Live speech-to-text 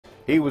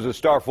He was a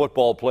star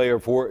football player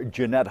for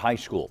Jeannette High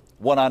School,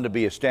 went on to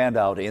be a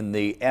standout in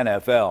the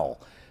NFL.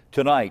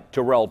 Tonight,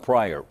 Terrelle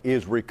Pryor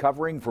is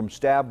recovering from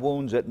stab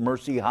wounds at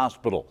Mercy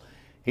Hospital.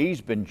 He's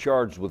been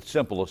charged with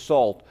simple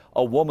assault.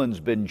 A woman's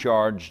been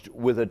charged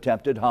with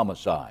attempted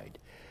homicide.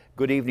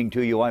 Good evening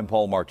to you. I'm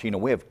Paul Martino.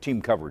 We have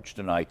team coverage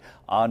tonight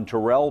on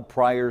Terrelle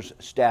Pryor's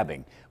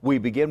stabbing. We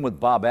begin with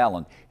Bob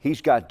Allen.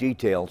 He's got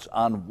details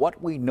on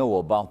what we know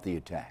about the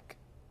attack.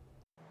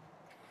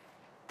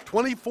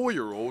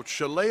 24-year-old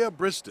Shalea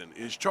Briston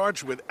is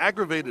charged with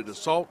aggravated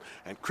assault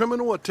and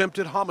criminal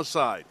attempted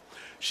homicide.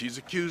 She's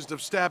accused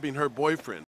of stabbing her boyfriend,